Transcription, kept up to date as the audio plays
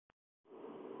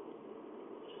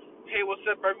Hey, what's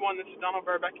up, everyone? This is Donald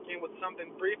Bird back again with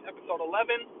something brief, episode 11,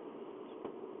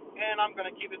 and I'm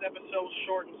gonna keep this episode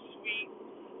short and sweet,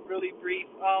 really brief.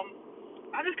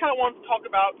 I just kind of wanted to talk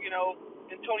about,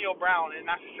 Antonio Brown and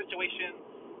that situation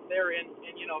there in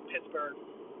Pittsburgh.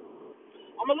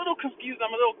 I'm a little confused.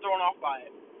 I'm a little thrown off by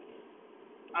it.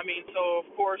 I mean, so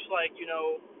of course, like you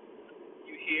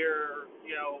hear,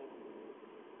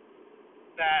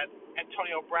 that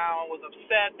Antonio Brown was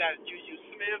upset that Juju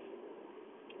Smith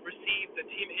received the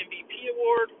team MVP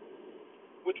award,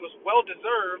 which was well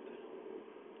deserved,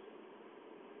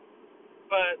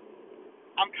 but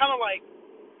I'm kind of like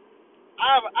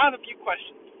I have a few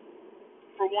questions.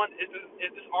 For one, is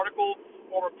this article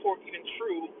or report even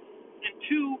true? And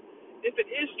two, if it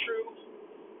is true,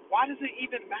 why does it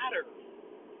even matter?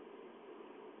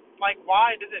 Like,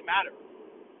 why does it matter?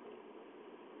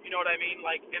 You know what I mean?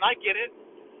 Like, and I get it,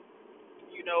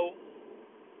 you know,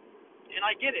 and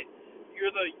I get it.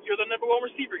 You're the number one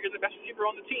receiver. You're the best receiver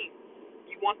on the team.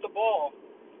 You want the ball.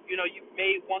 You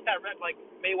may want that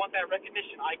may want that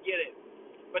recognition. I get it,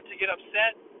 but to get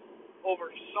upset over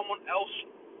someone else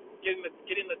getting the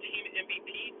team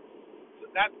MVP,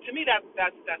 that to me that's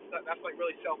like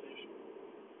really selfish.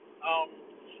 Um,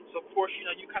 so of course you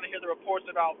kind of hear the reports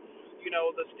about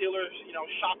the Steelers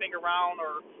shopping around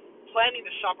or planning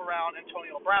to shop around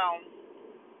Antonio Brown.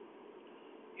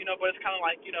 But it's kind of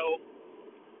like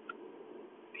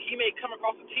he may come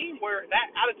across a team where that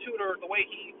attitude or the way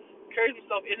he carries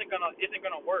himself isn't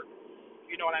gonna work.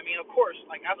 You know what I mean? Of course,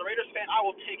 like as a Raiders fan, I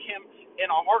will take him in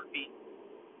a heartbeat.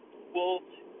 Will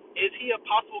Is he a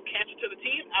possible cancer to the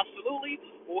team? Absolutely.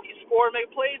 Will he score and make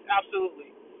plays?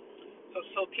 Absolutely.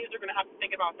 So teams are going to have to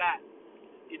think about that.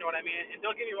 You know what I mean? And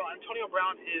don't get me wrong, Antonio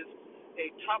Brown is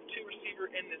a top two receiver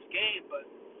in this game, but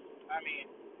I mean,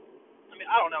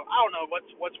 I don't know. I don't know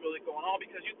what's really going on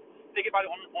because you think about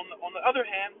it on the other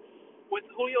hand with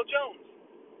Julio Jones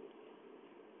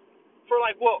for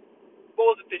like what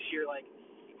was it this year? Like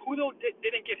Julio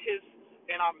didn't get his,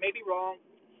 and I may be wrong.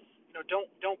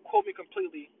 Don't quote me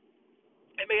completely.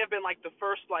 It may have been like the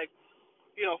first 4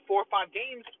 or 5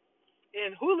 games,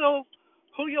 and Julio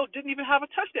didn't even have a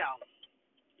touchdown.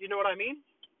 You know what I mean?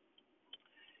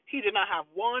 He did not have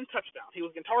one touchdown. He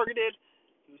was getting targeted.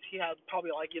 He had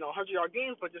probably 100-yard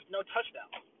games, but just no touchdown.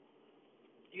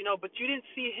 But you didn't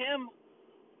see him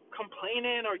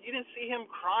complaining or you didn't see him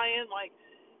crying. Like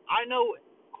I know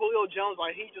Julio Jones,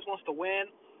 like he just wants to win,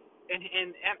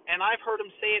 and I've heard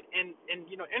him say it in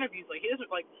interviews. Like he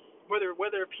doesn't like whether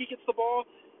if he gets the ball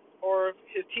or if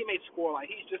his teammates score, like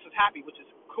he's just as happy, which is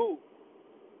cool.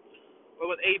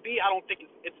 But with AB, I don't think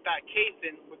it's that case.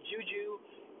 And with Juju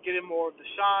getting more of the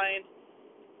shine,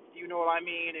 you know what I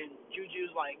mean. And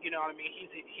Juju's like, you know what I mean. He's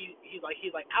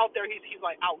like out there. He's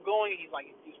like outgoing. He's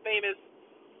famous.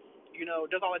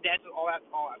 Does all the dances, all that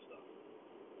stuff.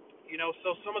 So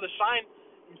some of the shine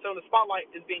and some of the spotlight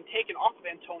is being taken off of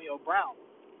Antonio Brown.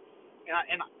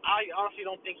 And I honestly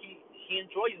don't think he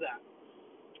enjoys that.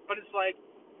 But it's like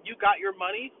you got your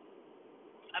money.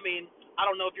 I mean, I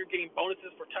don't know if you're getting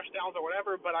bonuses for touchdowns or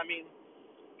whatever, but I mean,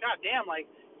 goddamn, like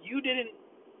you didn't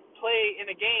play in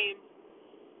a game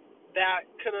that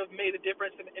could have made a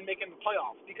difference in making the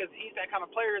playoffs because he's that kind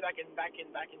of player that can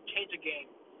change a game.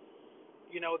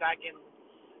 That can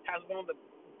has one of the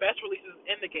best releases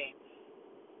in the game,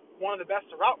 one of the best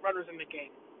route runners in the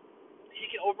game. He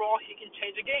can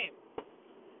change a game,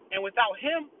 and without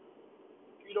him,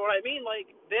 you know what I mean.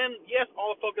 Like then, yes,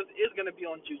 all the focus is going to be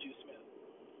on Juju Smith.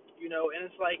 And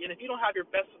it's like, and if you don't have your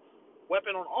best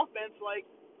weapon on offense, like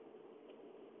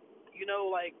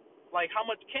how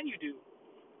much can you do?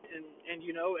 And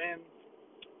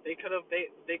they could have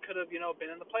been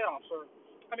in the playoffs or,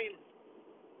 I mean,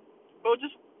 but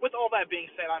just with all that being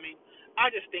said, I mean,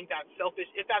 I just think that's selfish.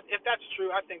 If that's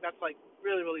true, I think that's like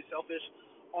really really selfish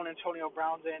on Antonio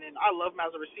Brown's end. And I love him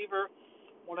as a receiver,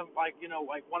 one of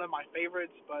one of my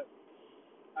favorites. But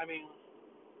I mean,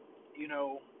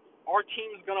 our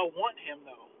team's gonna want him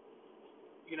though.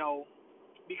 You know,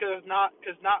 because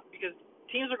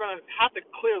teams are gonna have to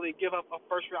clearly give up a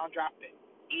first round draft pick.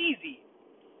 Easy.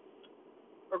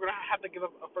 We're gonna have to give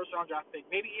up a first round draft pick,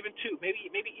 maybe even two, maybe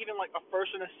even like a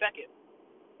first and a second,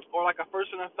 or like a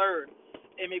first and a third,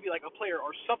 and maybe like a player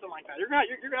or something like that. You're gonna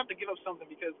have to give up something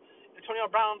because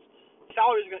Antonio Brown's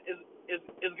salary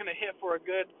is gonna hit for a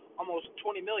good almost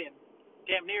 20 million,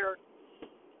 damn near,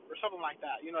 or something like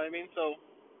that. You know what I mean? So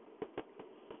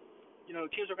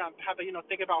teams are gonna have to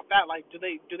think about that. Like, do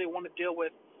they want to deal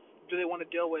with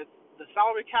the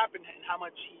salary cap and how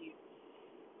much he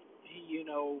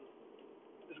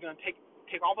is gonna take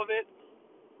off of it?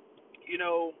 You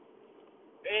know,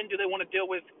 and do they want to deal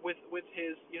with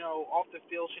his off the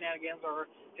field shenanigans or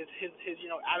his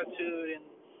attitude and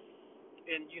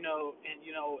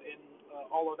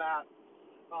all of that.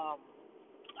 Um,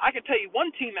 I can tell you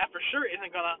one team that for sure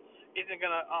isn't gonna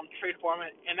trade for him,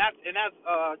 and that's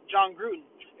John Gruden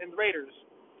and the Raiders.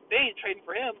 They ain't trading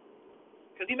for him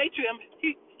because he made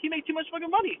too much fucking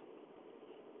money.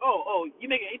 Oh, you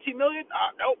making 18 million?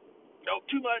 Nope,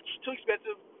 too much, too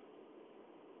expensive.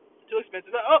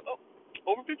 Oh,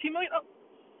 over 15 million? Oh,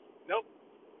 nope.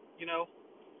 You know,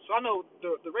 so I know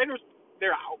the Raiders,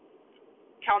 they're out.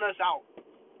 Count us out.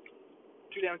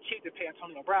 Too damn cheap to pay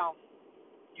Antonio Brown.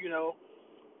 You know,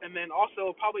 and then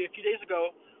also probably a few days ago,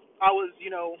 I was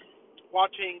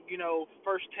watching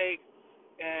First Take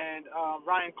and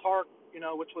Ryan Clark,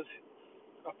 which was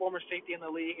a former safety in the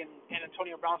league and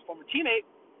Antonio Brown's former teammate,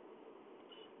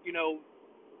 you know,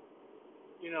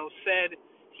 said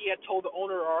he had told the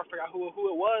owner, or I forgot who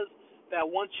it was, that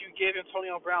once you give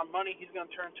Antonio Brown money, he's going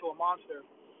to turn into a monster.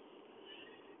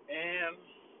 And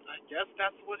I guess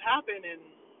that's what happened. And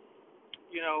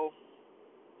you know,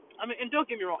 I mean, and don't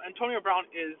get me wrong, Antonio Brown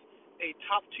is a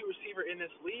top two receiver in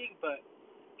this league, but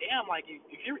damn, like if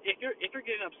you're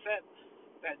getting upset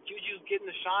that Juju's getting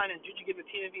the shine and Juju getting the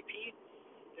team MVP,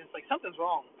 then it's like something's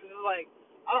wrong. Because it's like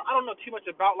I don't know too much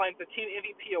about like the team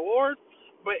MVP award,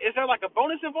 but is there like a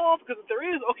bonus involved? Because if there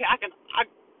is, okay, I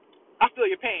feel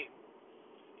your pain.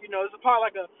 It's probably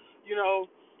like a you know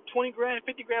 20 grand,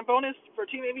 50 grand bonus for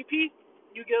team MVP.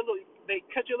 You get a little, they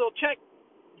cut you a little check.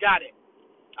 Got it.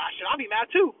 I'll be mad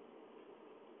too.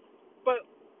 But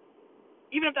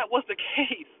even if that was the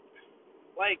case,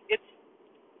 like it's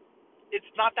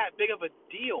not that big of a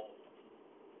deal.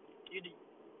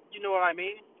 You know what I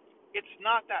mean? It's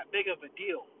not that big of a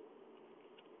deal.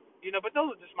 But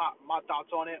those are just my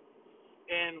thoughts on it.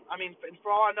 And I mean, and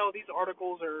for all I know, these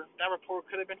articles or that report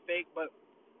could have been fake, but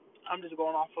I'm just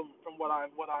going off from what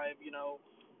I've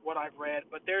read.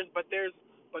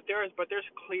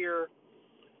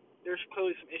 There's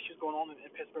clearly some issues going on in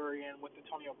Pittsburgh and with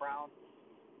Antonio Brown.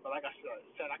 But like I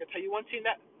said, I can tell you one team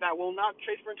that will not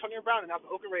trade for Antonio Brown, and that's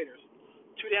the Oakland Raiders.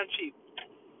 Too damn cheap.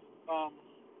 Um,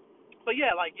 but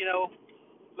yeah, like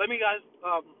let me guys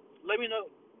let me know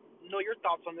your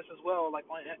thoughts on this as well. Like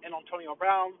and Antonio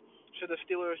Brown, should the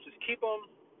Steelers just keep him?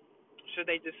 Should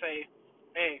they just say,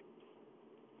 hey,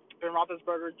 Ben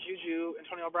Roethlisberger, Juju,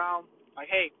 Antonio Brown, like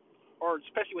hey, or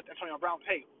especially with Antonio Brown,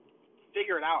 hey,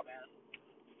 figure it out, man.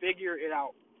 Figure it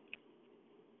out.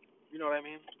 You know what I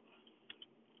mean?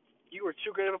 You were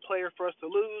too great of a player for us to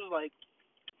lose. Like,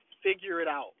 figure it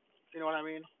out. You know what I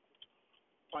mean?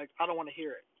 Like, I don't want to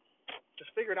hear it. Just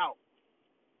figure it out.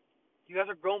 You guys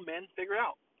are grown men. Figure it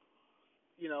out.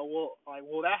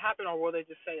 Will that happen, or will they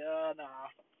just say,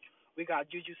 nah, we got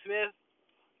Juju Smith,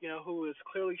 who has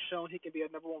clearly shown he can be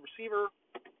a number one receiver,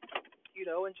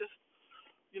 and just,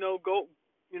 go,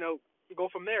 you know, go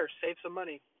from there, save some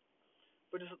money.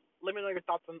 But just let me know your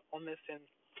thoughts on this, and,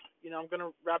 I'm going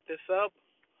to wrap this up.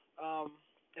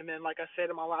 And then, like I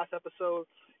said in my last episode,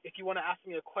 if you want to ask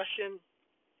me a question,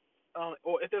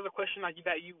 or if there's a question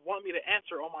that you want me to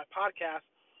answer on my podcast,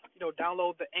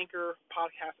 download the Anchor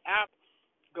podcast app,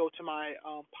 go to my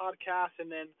podcast,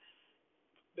 and then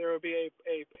there will be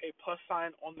a plus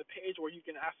sign on the page where you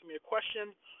can ask me a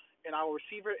question, and I will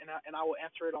receive it, and I will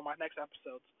answer it on my next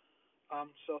episodes.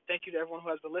 So thank you to everyone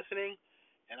who has been listening,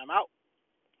 and I'm out.